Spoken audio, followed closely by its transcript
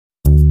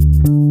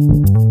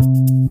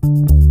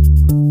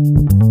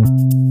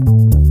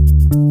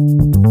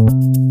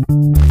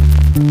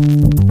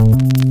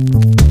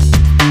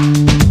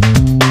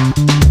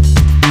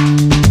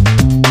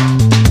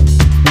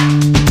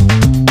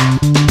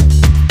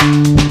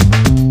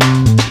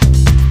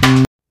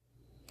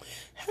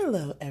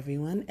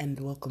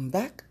Welcome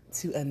back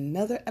to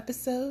another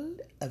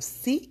episode of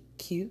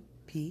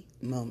CQP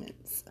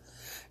Moments.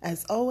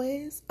 As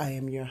always, I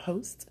am your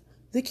host,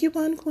 the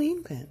Coupon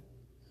Queen Pin.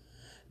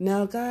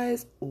 Now,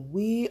 guys,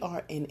 we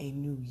are in a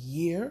new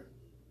year.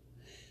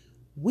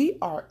 We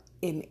are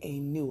in a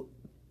new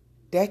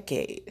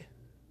decade.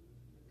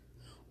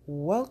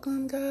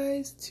 Welcome,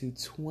 guys, to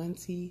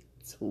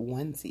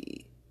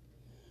 2020.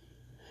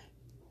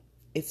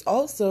 It's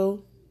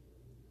also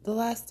the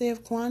last day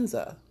of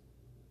Kwanzaa.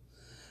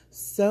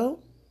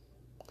 So,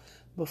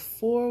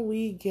 before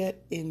we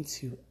get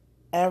into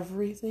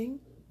everything,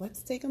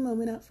 let's take a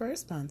moment out for our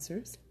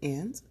sponsors,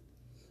 and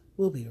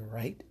we'll be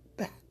right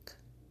back.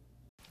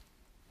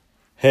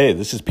 Hey,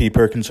 this is P.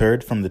 Perkins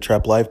Heard from the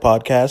Trap Life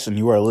Podcast, and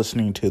you are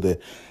listening to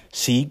the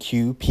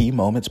CQP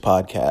Moments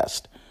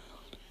Podcast.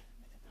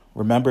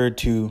 Remember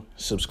to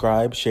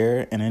subscribe,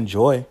 share, and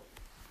enjoy.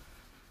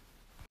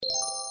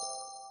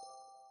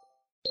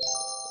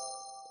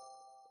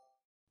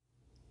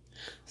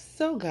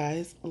 So,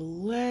 guys,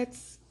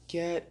 let's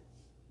get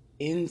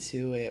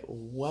into it.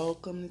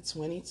 Welcome to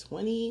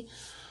 2020.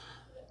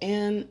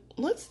 And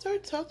let's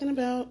start talking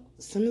about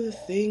some of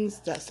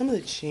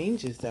the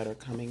changes that are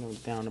coming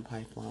down the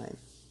pipeline.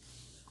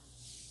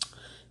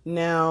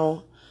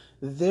 Now,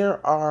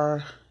 there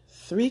are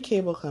 3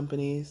 cable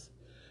companies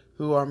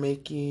who are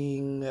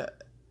making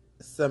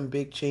some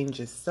big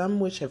changes, some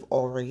which have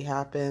already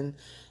happened.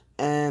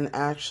 And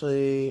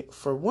actually,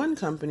 for one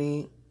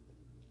company,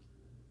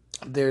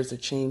 there's a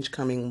change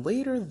coming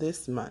later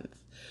this month.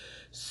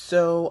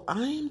 So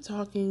I am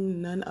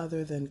talking none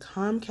other than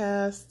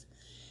Comcast,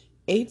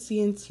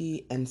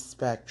 AT&T, and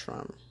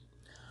Spectrum.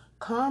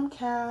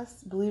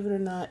 Comcast, believe it or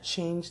not,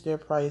 changed their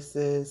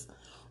prices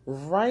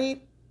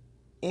right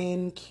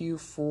in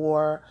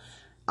Q4,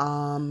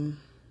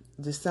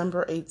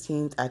 December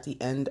 18th at the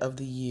end of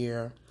the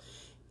year.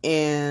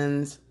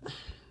 And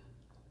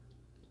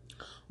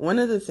one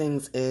of the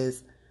things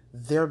is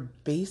their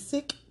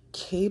basic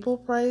cable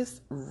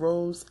price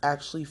rose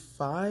actually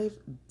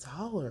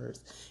 $5.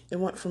 It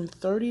went from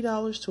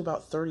 $30 to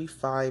about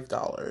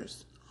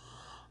 $35.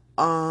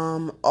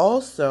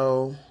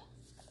 Also,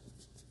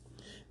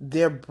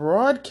 their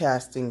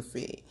broadcasting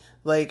fee.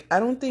 I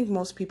don't think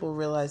most people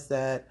realize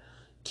that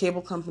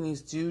cable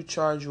companies do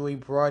charge you a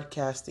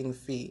broadcasting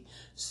fee.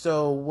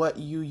 So what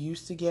you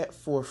used to get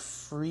for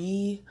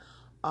free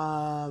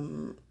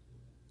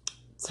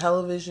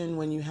television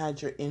when you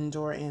had your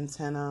indoor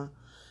antenna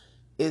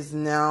is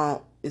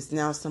now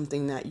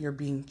something that you're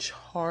being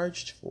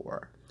charged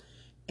for.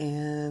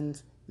 And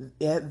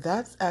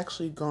that's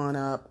actually gone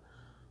up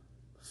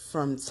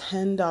from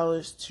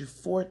 $10 to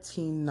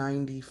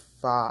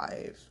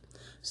 $14.95.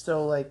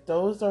 So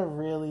those are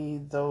really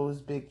those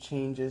big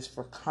changes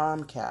for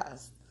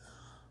Comcast.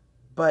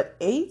 But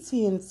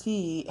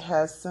AT&T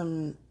has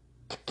some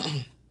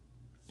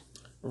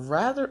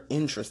rather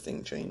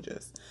interesting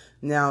changes.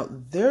 Now,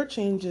 their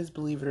changes,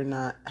 believe it or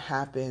not,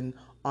 happen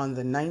on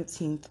the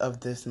 19th of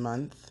this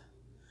month.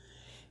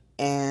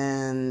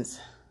 And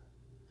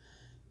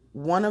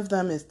one of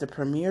them is the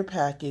Premier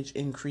package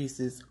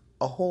increases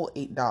a whole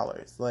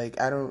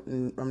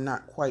 $8. I'm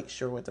not quite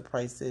sure what the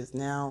price is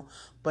now,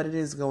 but it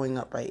is going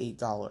up by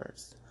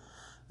 $8.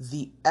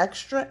 The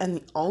Extra and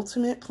the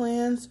Ultimate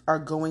plans are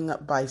going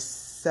up by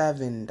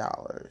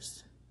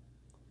 $7.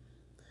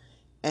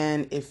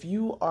 And if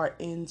you are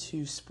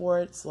into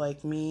sports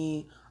like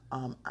me,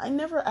 I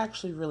never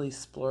actually really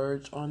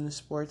splurge on the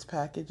sports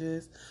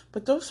packages,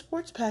 but those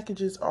sports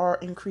packages are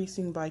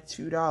increasing by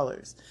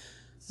 $2.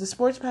 The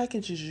sports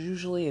package is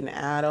usually an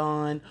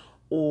add-on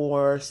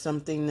or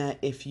something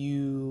that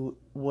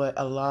what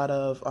a lot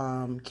of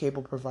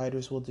cable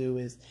providers will do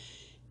is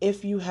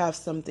if you have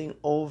something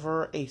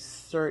over a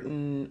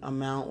certain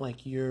amount,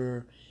 like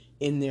you're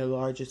in their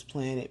largest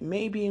plan, it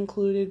may be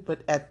included,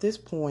 but at this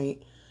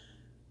point,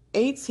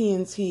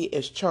 AT&T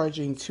is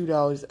charging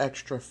 $2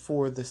 extra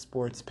for the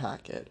sports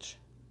package.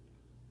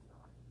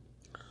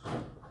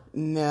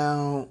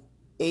 Now,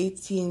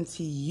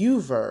 AT&T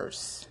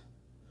U-verse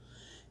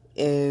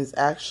is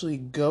actually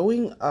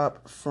going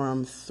up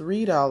from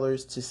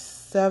 $3 to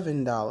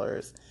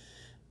 $7,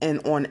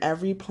 and on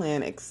every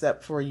plan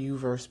except for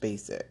U-verse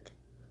Basic.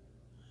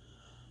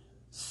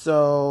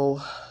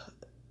 So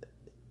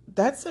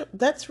that's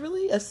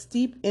really a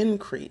steep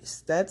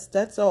increase.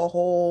 That's a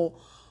whole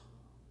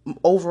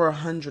over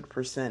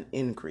 100%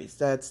 increase.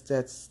 That's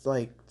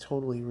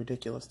totally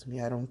ridiculous to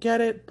me. I don't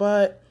get it,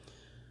 but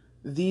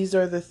these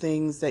are the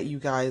things that you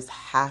guys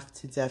have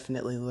to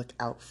definitely look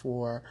out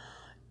for.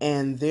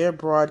 And their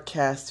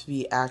broadcast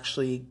fee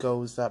actually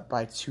goes up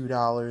by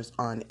 $2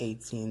 on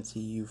AT&T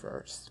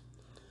U-verse.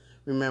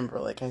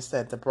 Remember, like I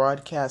said, the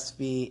broadcast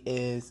fee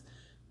is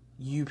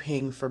you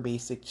paying for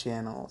basic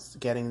channels,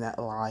 getting that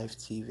live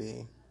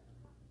TV.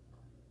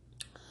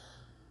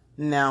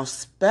 Now,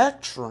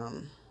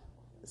 Spectrum,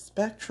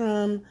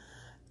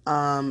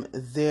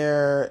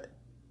 their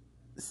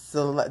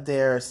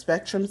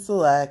Spectrum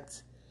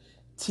Select,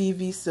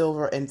 TV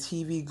Silver, and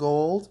TV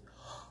Gold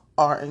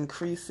are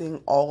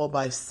increasing all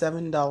by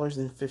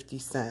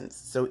 $7.50.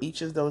 So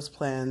each of those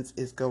plans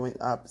is going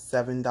up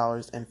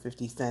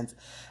 $7.50.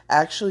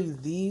 Actually,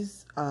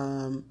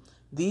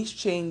 these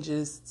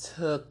changes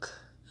took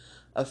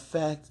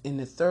effect in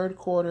the third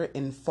quarter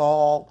in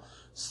fall.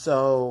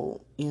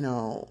 So,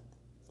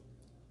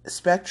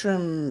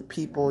 Spectrum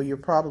people, you're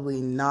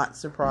probably not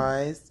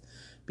surprised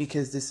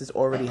because this has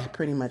already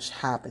pretty much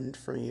happened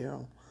for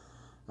you.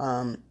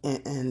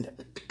 And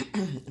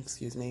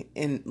excuse me,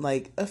 in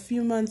like a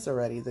few months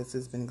already, this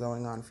has been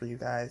going on for you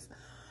guys.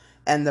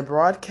 And the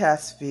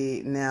broadcast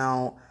fee,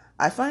 now,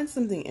 I find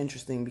something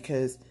interesting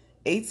because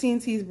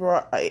Comcast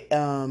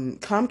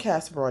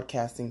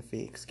broadcasting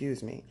fee,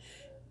 excuse me,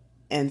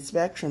 and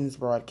Spectrum's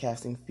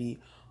broadcasting fee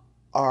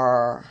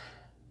are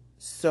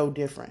so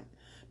different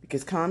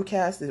because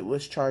Comcast, it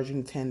was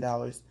charging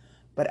 $10,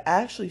 but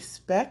actually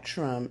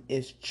Spectrum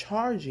is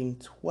charging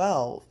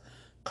 12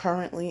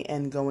 currently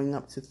and going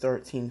up to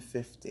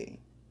 13.50.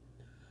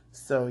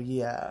 So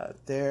yeah,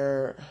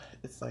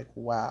 it's like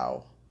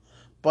wow.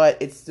 But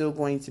it's still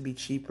going to be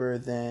cheaper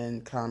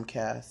than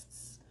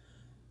Comcast's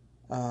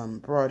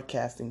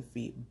broadcasting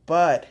fee.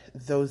 But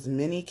those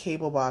mini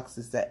cable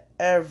boxes that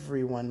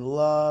everyone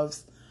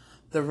loves,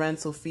 the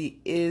rental fee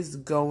is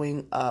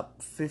going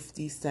up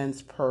 50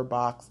 cents per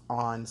box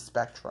on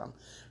Spectrum.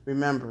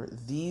 Remember,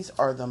 these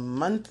are the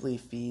monthly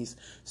fees,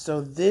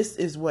 so this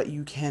is what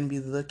you can be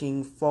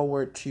looking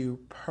forward to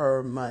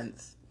per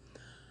month.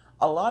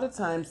 A lot of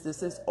times,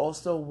 this is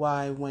also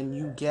why when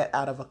you get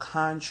out of a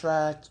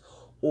contract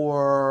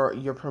or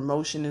your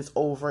promotion is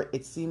over,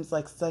 it seems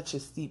like such a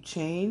steep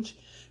change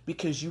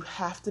because you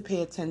have to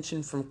pay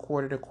attention from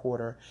quarter to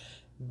quarter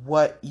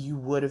what you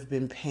would have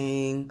been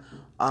paying.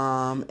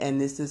 And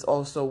this is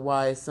also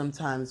why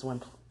sometimes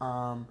when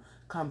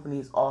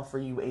companies offer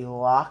you a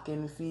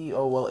lock-in fee,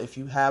 oh, well, if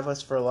you have us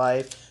for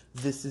life,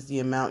 this is the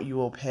amount you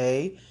will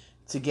pay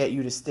to get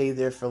you to stay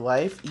there for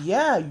life.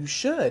 Yeah, you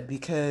should,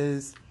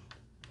 because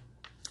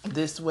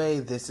this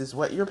way, this is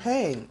what you're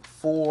paying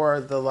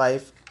for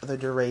the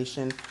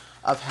duration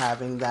of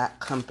having that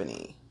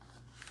company.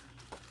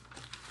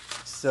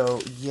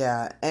 So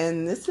yeah,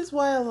 and this is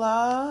why a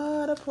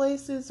lot of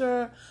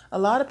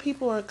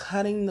people are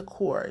cutting the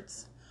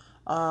cords.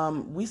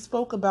 We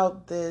spoke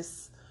about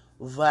this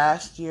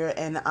last year,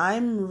 and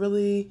I'm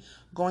really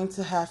going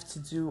to have to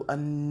do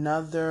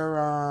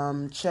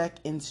another check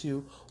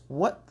into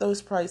what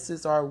those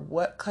prices are,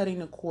 what cutting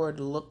the cord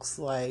looks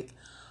like,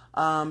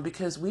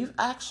 because we've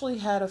actually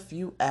had a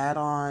few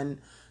add-on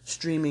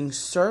streaming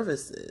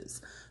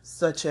services,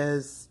 such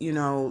as,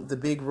 the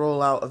big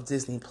rollout of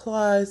Disney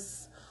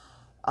Plus,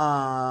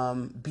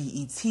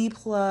 BET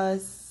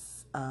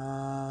Plus.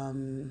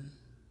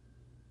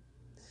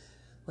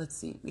 Let's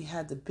see, we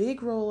had the big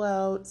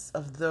rollouts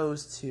of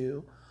those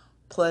two,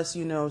 plus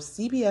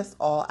CBS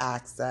All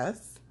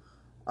Access.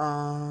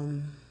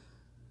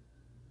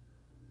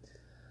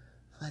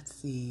 Let's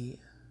see.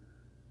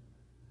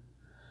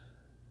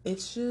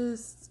 It's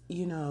just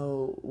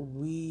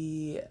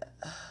we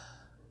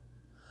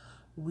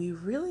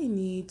really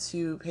need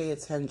to pay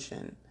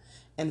attention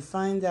and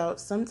find out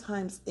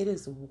sometimes it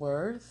is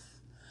worth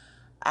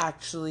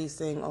actually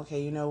saying,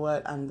 okay, you know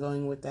what, I'm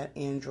going with that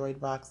Android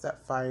box,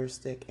 that Fire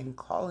Stick, and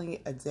calling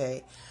it a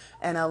day.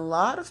 And a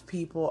lot of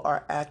people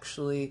are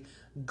actually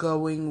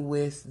going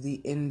with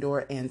the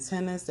indoor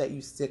antennas that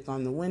you stick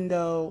on the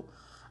window.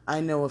 I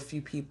know a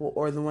few people,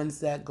 or the ones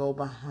that go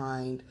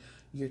behind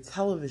your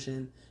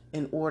television,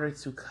 in order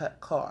to cut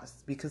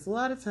costs, because a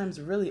lot of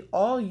times really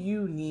all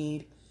you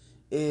need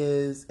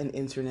is an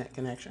internet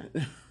connection.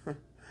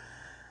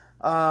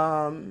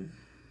 I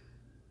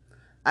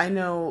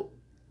know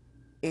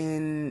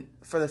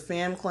for the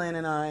fam clan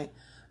and I,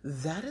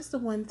 that is the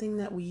one thing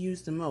that we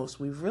use the most.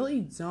 We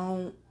really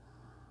don't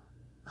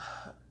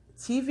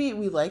TV,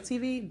 we like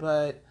TV,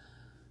 but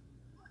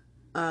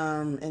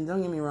and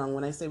don't get me wrong,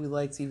 when I say we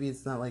like TV,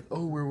 it's not like,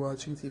 oh, we're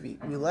watching TV.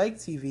 We like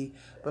TV,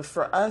 but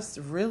for us,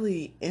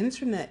 really,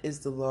 internet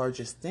is the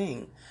largest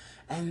thing.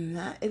 And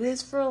that it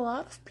is for a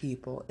lot of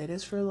people. It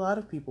is for a lot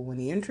of people. When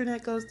the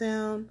internet goes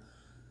down,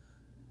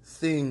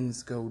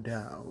 things go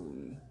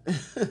down.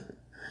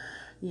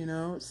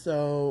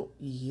 So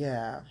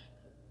yeah.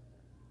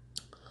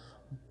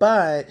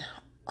 But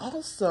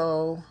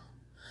also,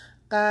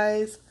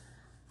 guys,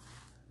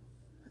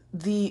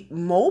 the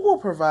mobile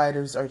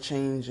providers are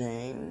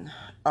changing.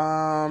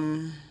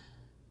 The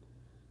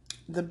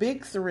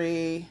big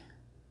three,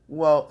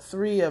 well,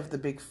 three of the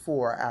big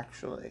four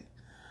actually.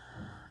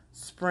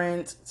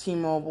 Sprint,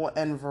 T-Mobile,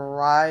 and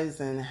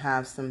Verizon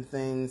have some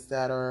things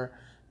that are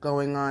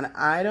going on.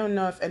 I don't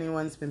know if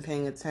anyone's been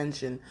paying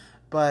attention,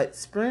 but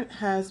Sprint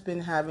has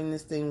been having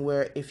this thing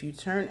where if you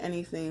turn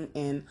anything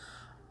in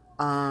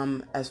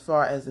as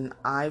far as an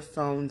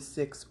iPhone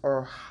 6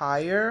 or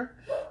higher,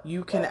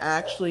 you can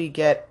actually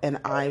get an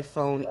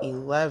iPhone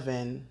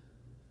 11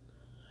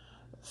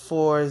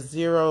 for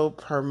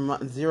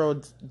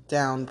 $0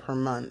 down per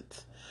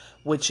month,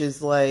 which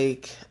is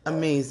like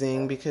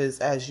amazing because,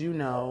 as you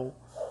know,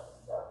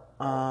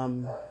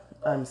 I'm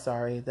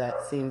sorry,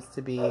 that seems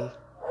to be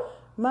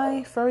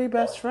My furry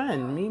best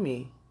friend,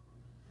 Mimi.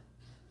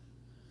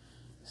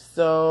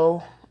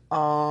 So,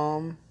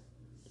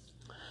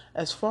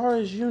 as far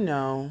as you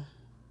know,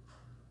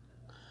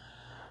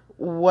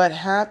 what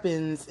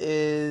happens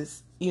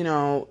is,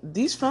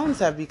 these phones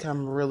have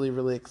become really,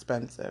 really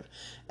expensive.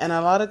 And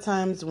a lot of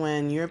times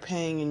when you're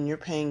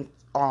paying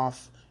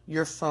off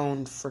your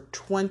phone for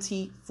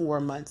 24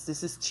 months,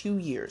 this is 2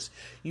 years.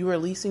 You are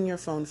leasing your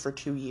phone for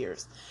 2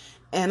 years.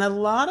 And a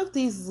lot of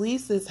these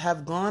leases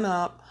have gone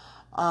up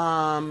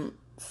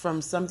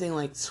from something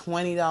like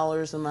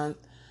 $20 a month.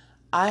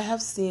 I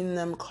have seen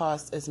them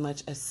cost as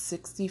much as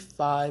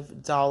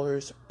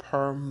 $65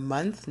 per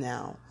month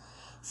now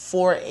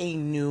for a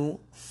new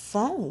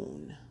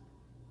phone.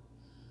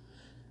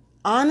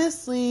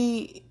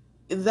 Honestly,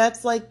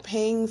 that's like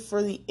paying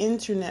for the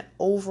internet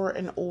over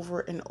and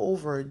over and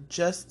over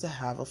just to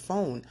have a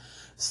phone.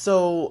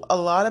 So a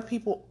lot of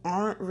people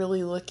aren't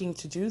really looking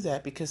to do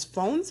that because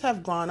phones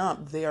have gone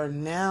up. They are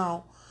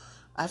now,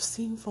 I've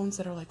seen phones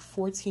that are like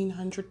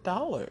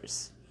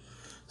 $1,400.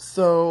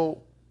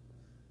 So,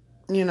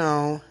 you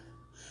know,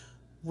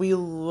 we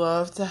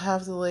love to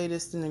have the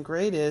latest and the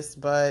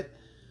greatest, but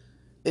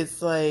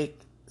it's like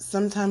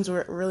sometimes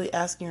we're really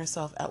asking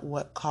ourselves at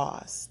what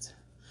cost.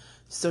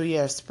 So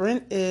yeah,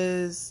 Sprint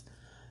is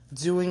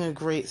doing a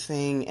great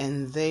thing,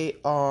 and they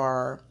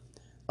are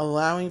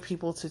allowing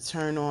people to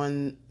turn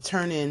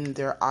in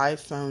their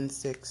iPhone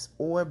 6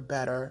 or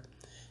better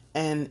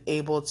and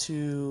able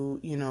to,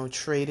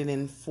 trade it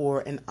in for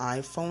an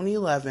iPhone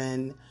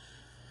 11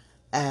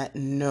 at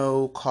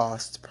no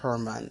cost per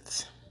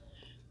month.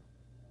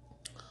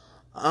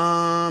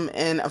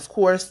 And of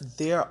course,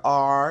 there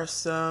are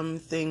some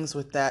things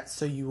with that.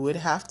 So you would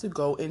have to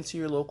go into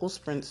your local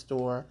Sprint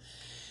store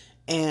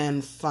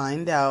and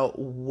find out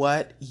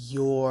what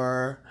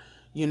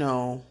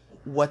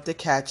what the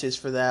catch is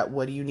for that.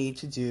 What do you need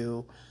to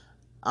do?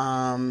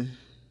 And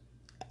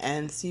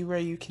see where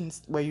you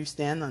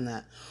stand on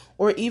that.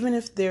 Or even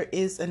if there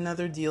is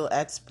another deal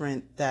at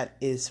Sprint that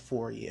is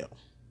for you.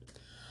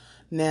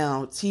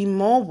 Now,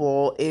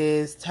 T-Mobile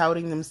is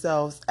touting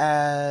themselves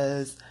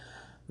as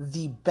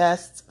the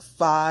best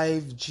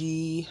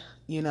 5G,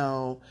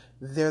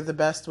 they're the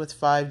best with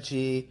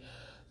 5G.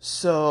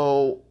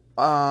 So,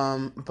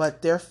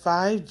 but their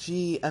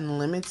 5G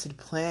unlimited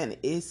plan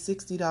is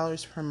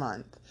 $60 per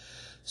month.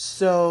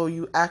 So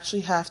you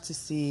actually have to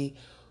see,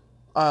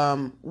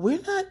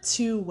 we're not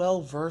too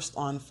well versed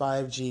on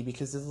 5G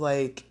because it's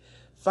like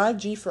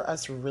 5G for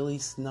us really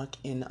snuck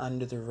in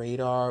under the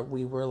radar.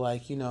 We were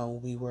like,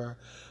 we were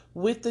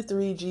with the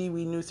 3G,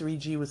 we knew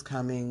 3G was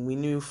coming. We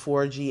knew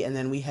 4G, and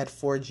then we had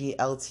 4G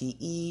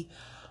LTE.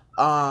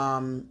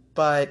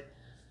 But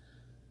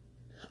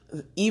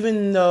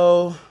even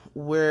though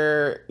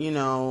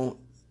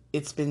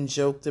it's been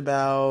joked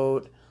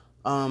about,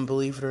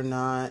 believe it or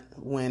not,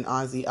 when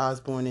Ozzy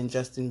Osbourne and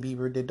Justin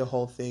Bieber did the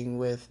whole thing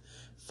with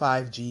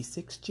 5G,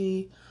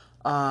 6G,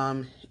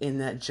 in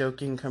that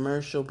joking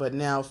commercial. But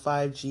now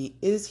 5G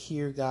is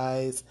here,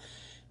 guys.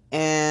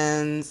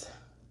 And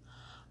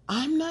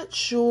I'm not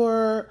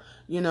sure,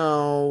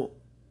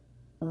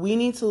 we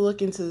need to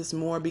look into this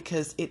more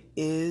because it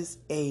is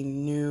a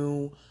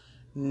new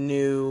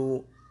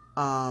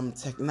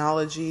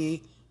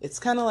technology. It's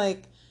kind of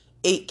like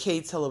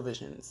 8K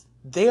televisions.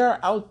 They are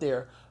out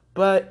there,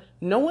 but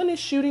no one is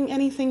shooting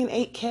anything in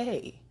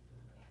 8K.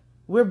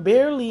 We're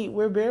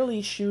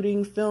barely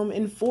shooting film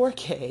in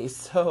 4K.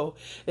 So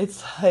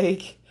it's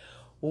like,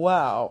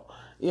 wow.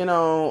 I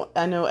know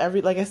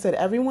like I said,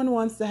 everyone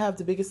wants to have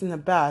the biggest and the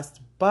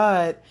best,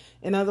 but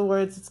in other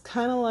words, it's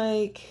kind of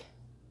like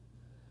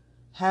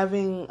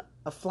having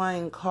a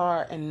flying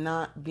car and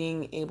not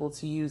being able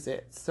to use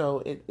it.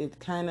 So it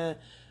kind of,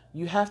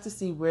 you have to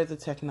see where the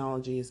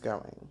technology is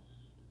going.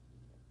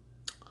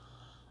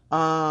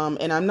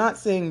 And I'm not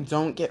saying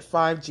don't get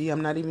 5G.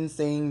 I'm not even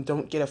saying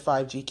don't get a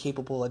 5G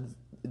capable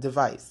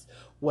device.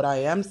 What I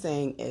am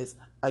saying is,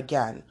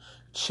 again,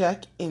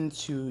 check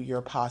into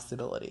your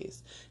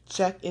possibilities.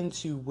 Check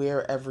into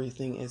where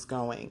everything is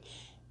going.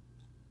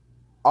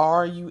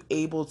 Are you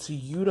able to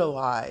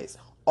utilize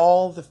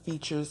all the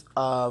features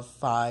of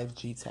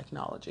 5G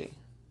technology?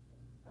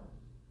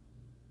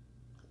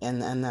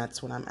 And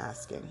that's what I'm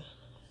asking.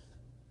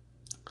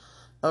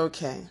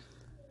 Okay.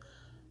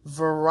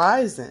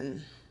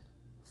 Verizon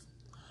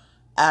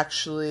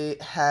actually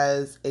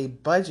has a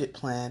budget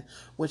plan,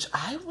 which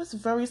I was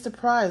very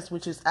surprised,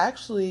 which is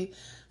actually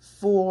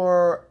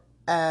for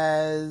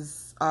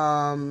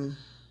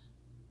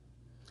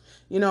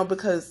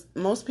because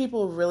most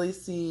people really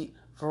see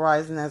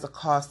Verizon as a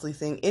costly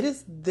thing.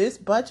 This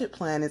budget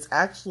plan is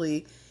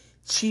actually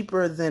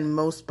cheaper than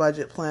most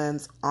budget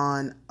plans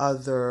on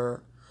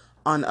other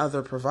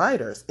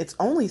providers. It's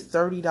only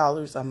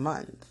 $30 a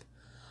month.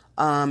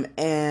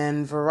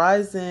 And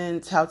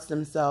Verizon touts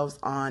themselves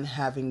on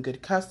having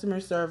good customer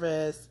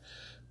service,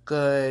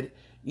 good,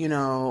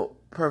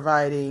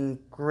 providing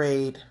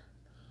great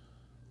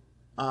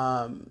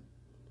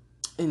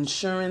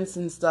insurance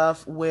and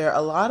stuff, where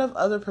a lot of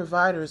other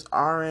providers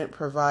aren't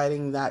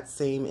providing that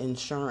same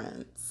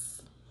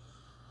insurance.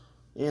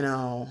 you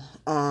know.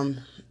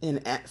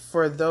 And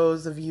for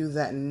those of you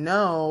that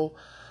know,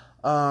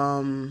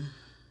 um,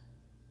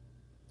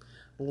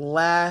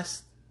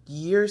 last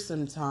year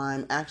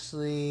sometime,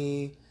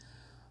 actually,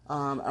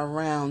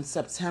 around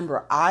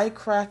September, I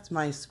cracked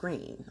my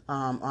screen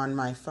on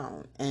my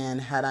phone.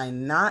 And had I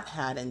not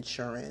had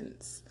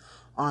insurance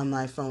on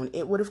my phone,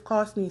 it would have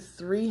cost me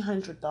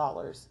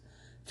 $300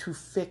 to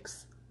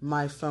fix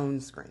my phone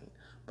screen.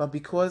 But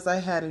because I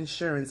had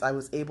insurance, I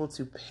was able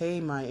to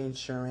pay my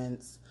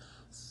insurance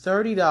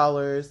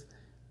 $30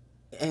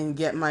 and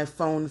get my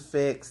phone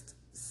fixed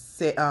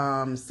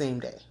same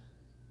day.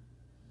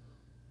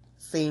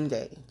 Same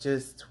day.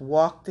 Just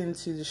walked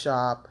into the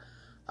shop.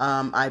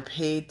 I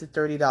paid the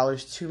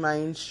 $30 to my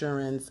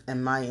insurance,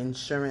 and my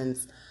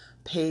insurance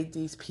paid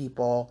these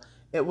people.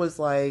 It was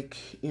like,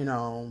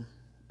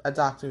 a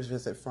doctor's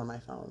visit for my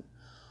phone.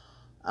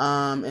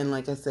 And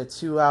like I said,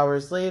 2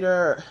 hours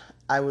later,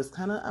 I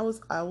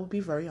will be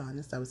very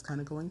honest, I was kind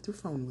of going through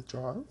phone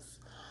withdrawals.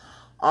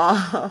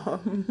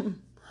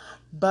 Um,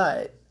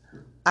 but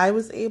I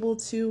was able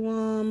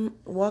to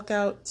walk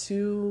out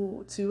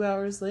 2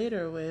 hours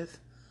later with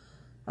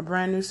a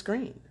brand new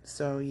screen.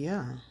 So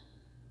yeah,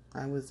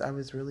 I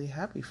was really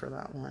happy for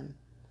that one.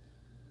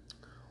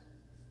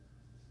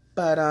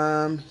 But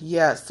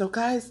yeah, so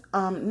guys,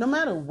 no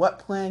matter what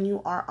plan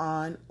you are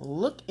on,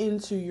 look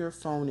into your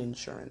phone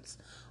insurance.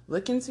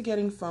 Look into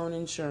getting phone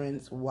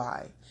insurance.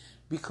 Why?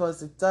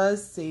 Because it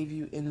does save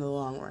you in the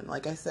long run.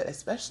 Like I said,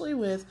 especially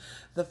with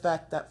the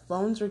fact that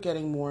phones are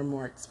getting more and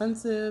more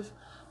expensive.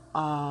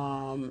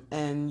 And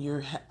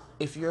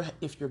if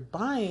you're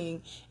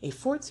buying a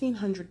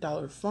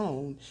 $1,400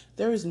 phone,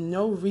 there is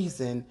no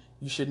reason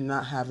you should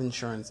not have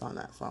insurance on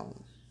that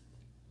phone.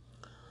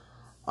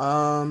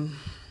 Um,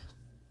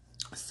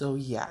 so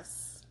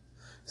yes.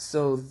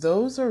 So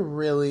those are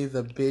really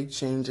the big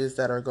changes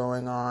that are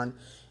going on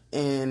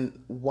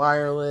in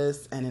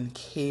wireless and in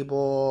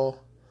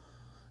cable,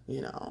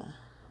 you know.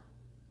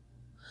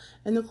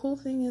 And the cool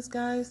thing is,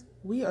 guys,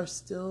 we are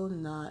still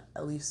not,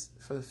 at least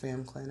for the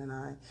Fam Clan and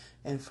I,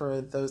 and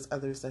for those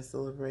others that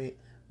celebrate,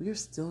 we are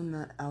still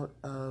not out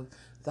of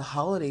the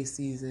holiday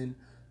season.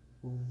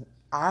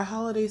 Our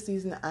holiday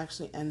season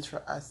actually ends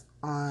for us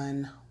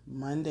on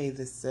Monday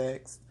the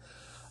 6th,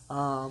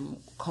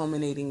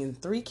 culminating in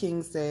Three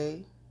Kings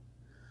Day,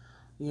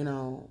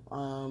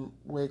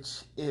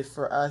 which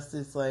for us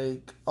is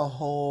like a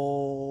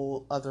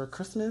whole other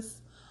Christmas.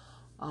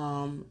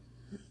 Um,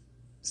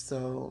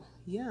 so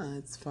yeah,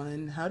 it's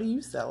fun. How do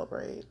you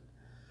celebrate?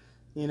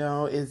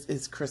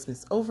 Is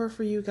Christmas over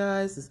for you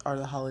guys? Are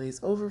the holidays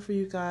over for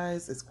you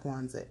guys? Is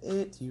Kwanzaa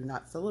it? Do you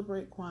not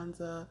celebrate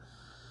Kwanzaa?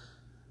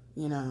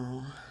 You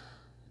know,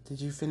 did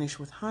you finish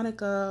with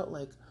Hanukkah?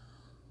 Like,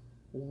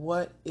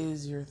 what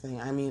is your thing?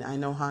 I mean, I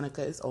know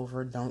Hanukkah is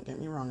over. Don't get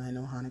me wrong. I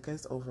know Hanukkah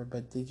is over,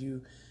 but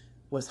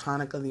was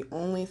Hanukkah the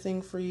only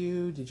thing for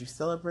you? Did you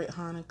celebrate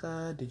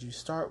Hanukkah? Did you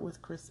start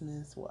with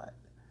Christmas? What?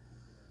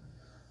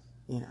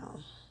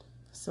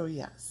 So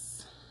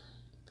yes.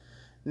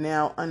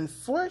 Now,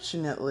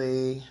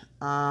 unfortunately,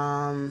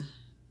 there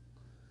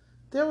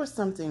was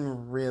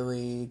something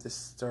really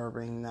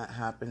disturbing that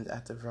happened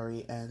at the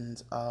very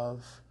end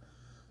of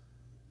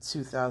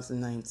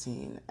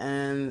 2019,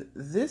 and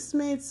this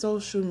made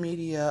social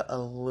media a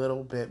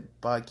little bit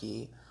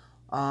buggy.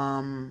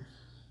 One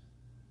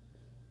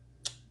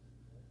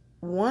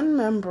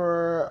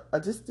member, a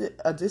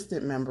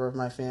distant member of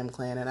my fam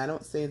clan, and I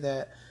don't say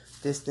that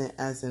distant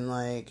as in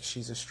like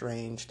she's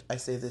estranged. I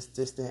say this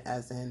distant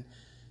as in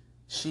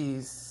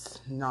she's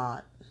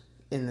not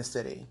in the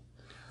city.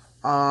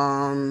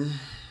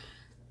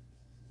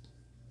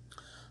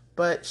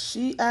 But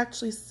she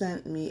actually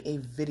sent me a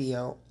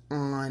video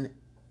on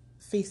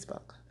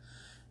Facebook.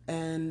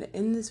 And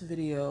in this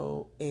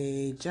video,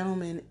 a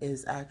gentleman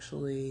is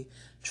actually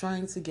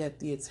trying to get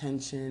the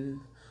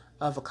attention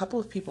of a couple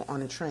of people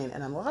on a train.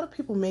 And a lot of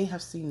people may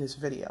have seen this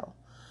video.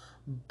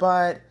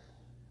 But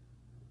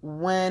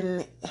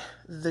when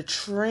the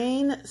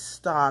train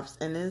stops,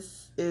 and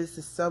this is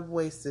the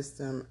subway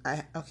system,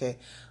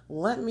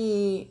 let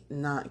me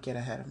not get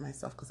ahead of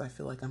myself because I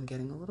feel like I'm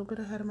getting a little bit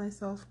ahead of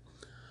myself.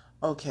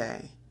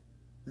 Okay,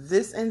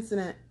 this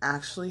incident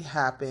actually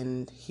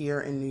happened here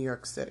in New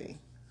York City.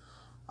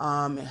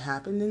 It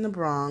happened in the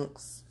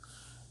Bronx,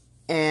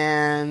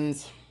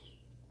 and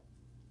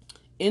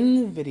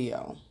in the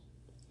video,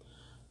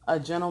 a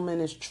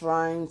gentleman is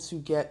trying to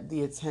get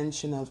the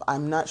attention of,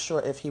 I'm not sure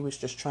if he was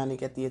just trying to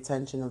get the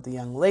attention of the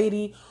young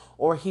lady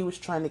or he was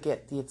trying to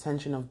get the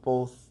attention of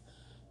both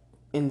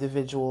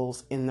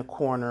individuals in the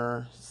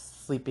corner,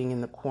 sleeping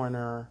in the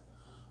corner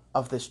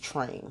of this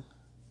train.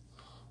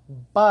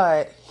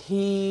 But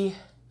he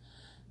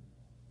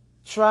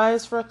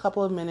tries for a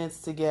couple of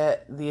minutes to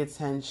get the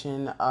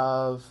attention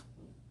of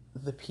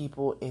the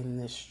people in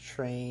this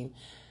train.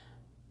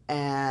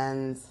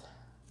 And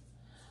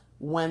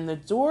when the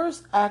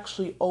doors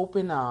actually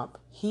open up,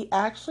 he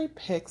actually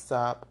picks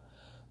up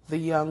the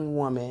young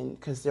woman,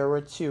 because there were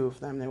two of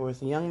them. There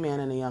was a young man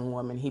and a young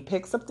woman. He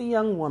picks up the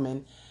young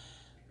woman,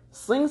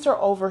 slings her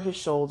over his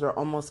shoulder,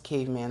 almost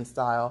caveman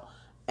style,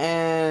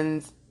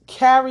 and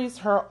carries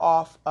her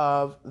off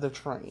of the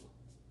train.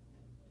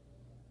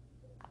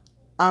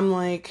 I'm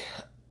like,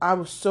 I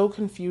was so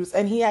confused.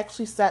 And he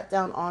actually sat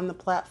down on the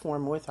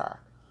platform with her.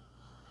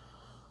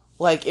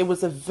 Like, it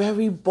was a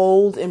very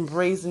bold and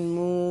brazen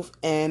move.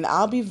 And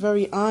I'll be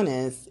very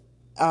honest,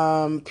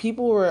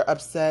 people were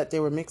upset.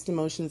 There were mixed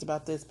emotions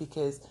about this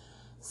because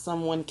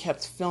someone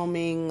kept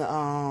filming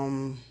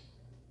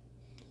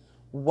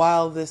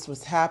while this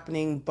was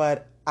happening.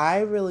 But I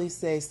really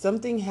say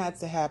something had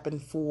to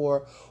happen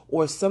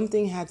or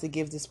something had to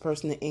give this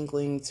person the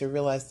inkling to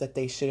realize that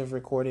they should have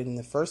recorded in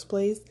the first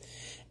place.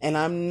 And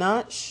I'm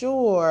not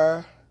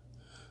sure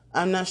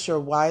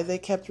why they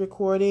kept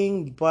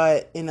recording,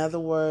 but in other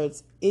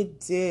words,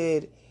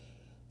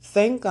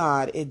 thank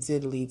God it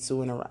did lead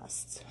to an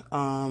arrest.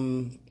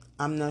 I'm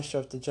not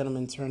sure if the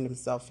gentleman turned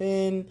himself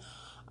in.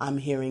 I'm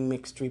hearing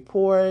mixed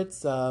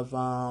reports of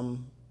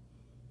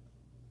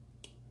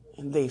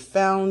they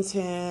found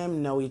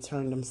him. No, he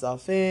turned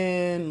himself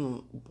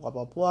in. Blah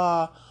blah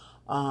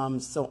blah.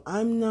 So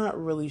I'm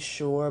not really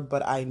sure,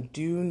 but I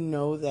do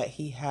know that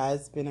he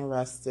has been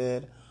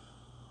arrested.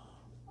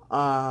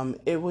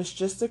 It was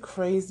just a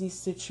crazy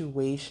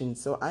situation.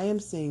 So I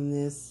am saying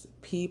this,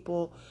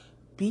 people,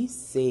 be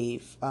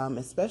safe,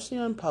 especially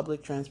on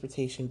public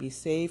transportation. Be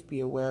safe.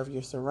 Be aware of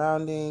your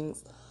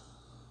surroundings.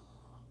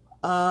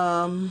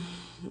 New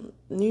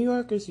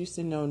Yorkers used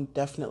to know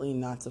definitely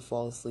not to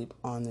fall asleep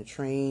on the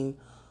train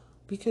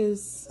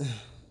because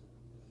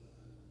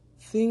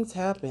things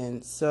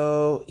happen.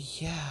 So,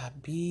 yeah,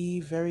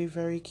 be very,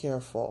 very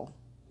careful.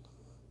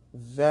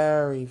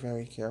 Very,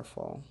 very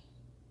careful.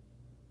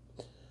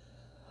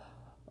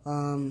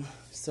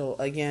 So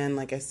again,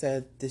 like I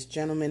said, this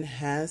gentleman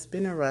has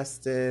been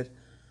arrested.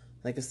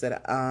 Like I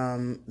said,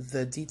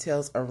 the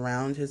details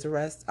around his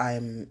arrest, I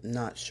am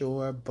not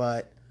sure,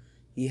 but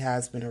he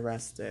has been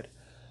arrested.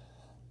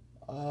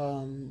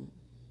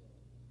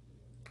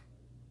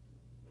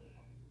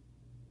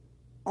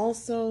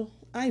 Also,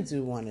 I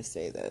do want to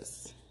say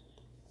this.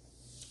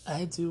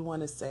 I do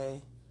want to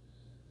say,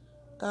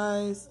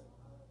 guys,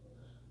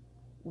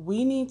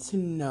 we need to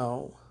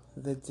know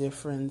the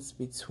difference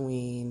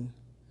between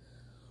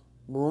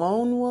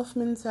lone wolf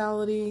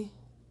mentality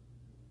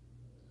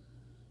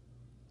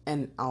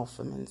and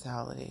alpha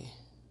mentality.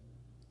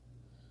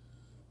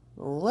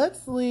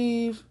 Let's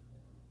leave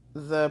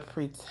the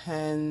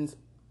pretend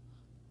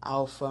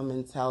alpha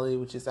mentality,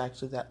 which is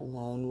actually that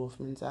lone wolf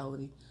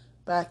mentality,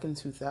 back in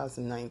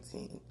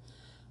 2019.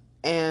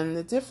 And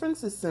the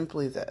difference is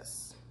simply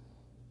this.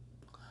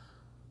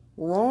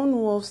 Lone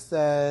wolf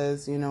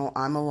says,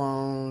 I'm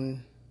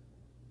alone.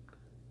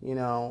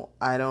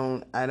 I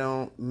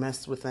don't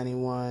mess with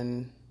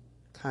anyone,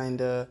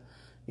 kind of,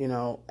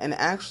 and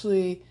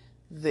actually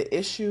the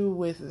issue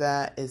with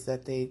that is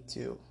that they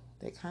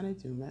kind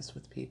of do mess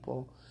with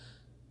people.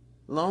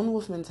 Lone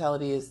wolf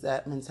mentality is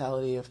that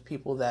mentality of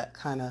people that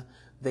kind of,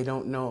 they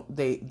don't know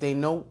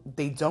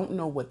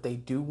what they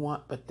do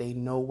want, but they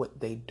know what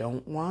they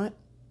don't want.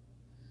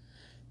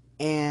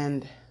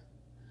 And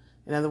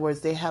in other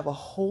words, they have a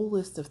whole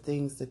list of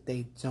things that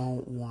they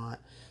don't want.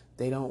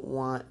 They don't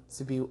want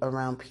to be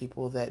around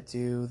people that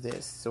do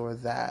this or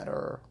that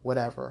or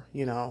whatever,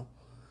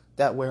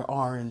 that wear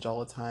orange all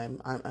the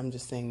time. I'm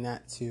just saying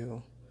that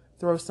to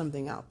throw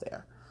something out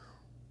there.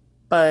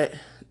 But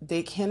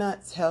they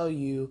cannot tell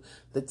you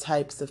the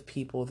types of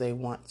people they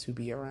want to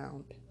be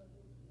around.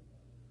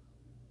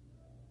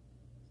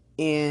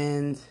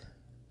 And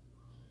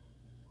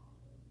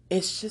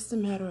it's just a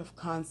matter of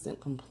constant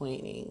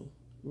complaining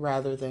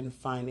rather than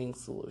finding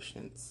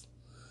solutions.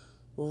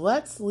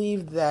 Let's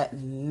leave that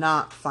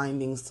not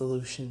finding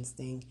solutions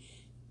thing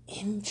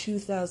in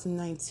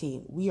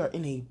 2019. We are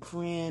in a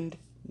brand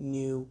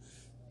new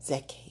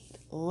decade.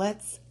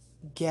 Let's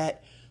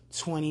get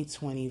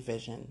 2020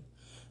 vision.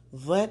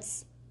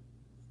 Let's,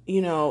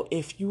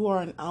 if you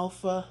are an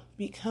alpha,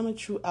 become a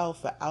true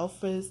alpha.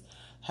 Alphas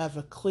have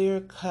a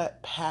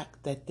clear-cut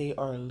pack that they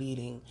are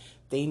leading.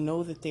 They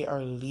know that they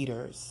are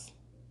leaders.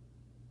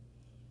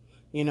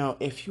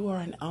 If you are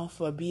an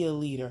alpha, be a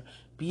leader.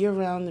 Be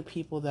around the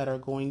people that are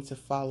going to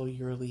follow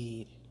your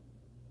lead.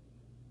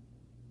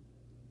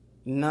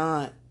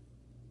 Not,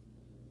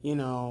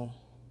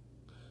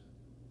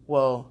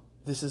 well,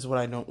 this is what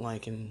I don't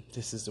like and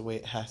this is the way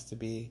it has to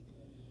be.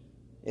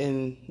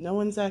 And no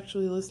one's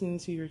actually listening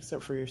to you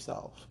except for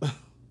yourself.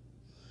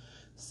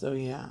 So,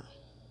 yeah.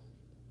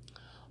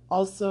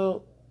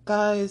 Also,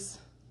 guys,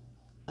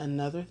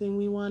 another thing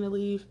we want to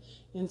leave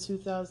in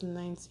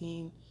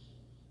 2019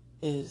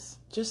 is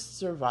just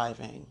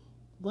surviving.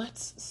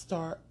 Let's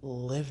start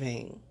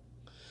living.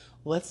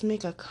 Let's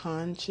make a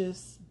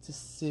conscious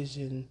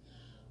decision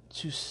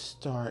to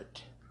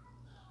start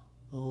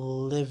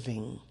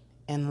living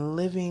and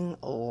living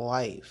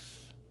life.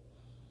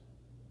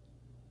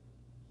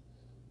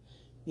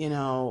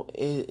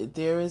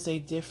 There is a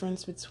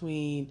difference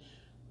between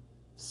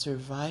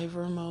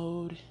survivor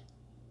mode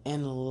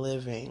and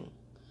living.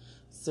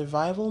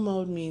 Survival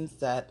mode means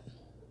that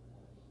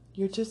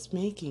You're just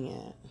making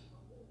it.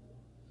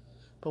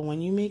 But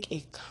when you make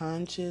a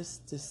conscious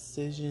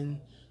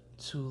decision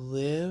to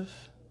live,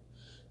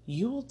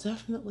 you will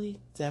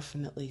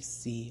definitely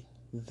see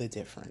the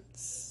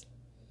difference.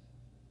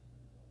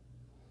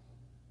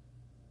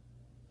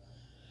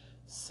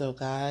 So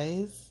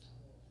guys,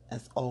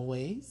 as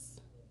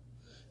always,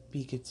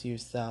 be good to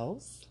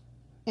yourselves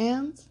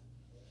and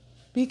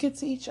be good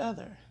to each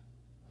other.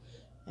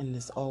 And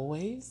as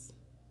always,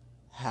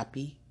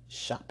 happy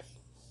shopping.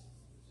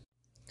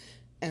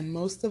 And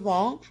most of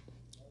all,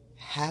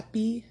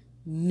 Happy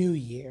New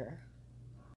Year.